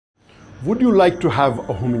Would you like to have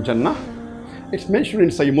a home in Jannah? It's mentioned in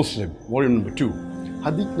Sahih Muslim, volume number 2,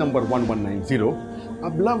 hadith number 1190.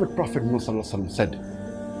 Our beloved Prophet Muhammad said,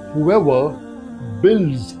 whoever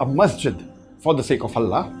builds a masjid for the sake of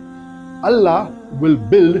Allah, Allah will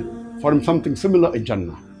build for him something similar in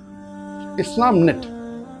Jannah.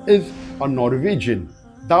 IslamNet is a Norwegian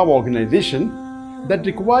dawah organization that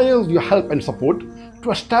requires your help and support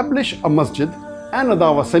to establish a masjid and a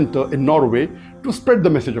dawah center in Norway to spread the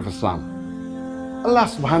message of Islam. Allah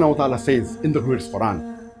subhanahu wa ta'ala says in the glorious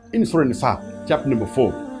Quran, in Surah Nisa, chapter number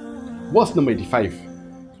 4, verse number 85,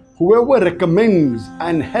 whoever recommends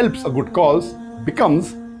and helps a good cause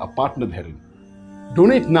becomes a partner therein.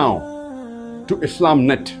 Donate now to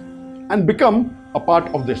IslamNet and become a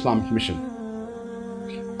part of the Islamic mission.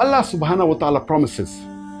 Allah subhanahu wa ta'ala promises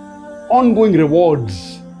ongoing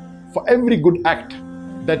rewards for every good act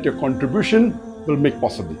that your contribution will make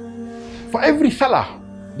possible, for every salah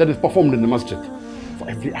that is performed in the masjid, for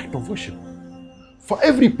every act of worship, for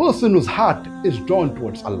every person whose heart is drawn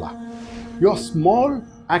towards Allah. Your small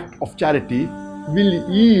act of charity will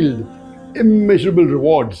yield immeasurable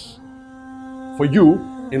rewards for you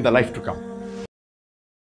in the life to come.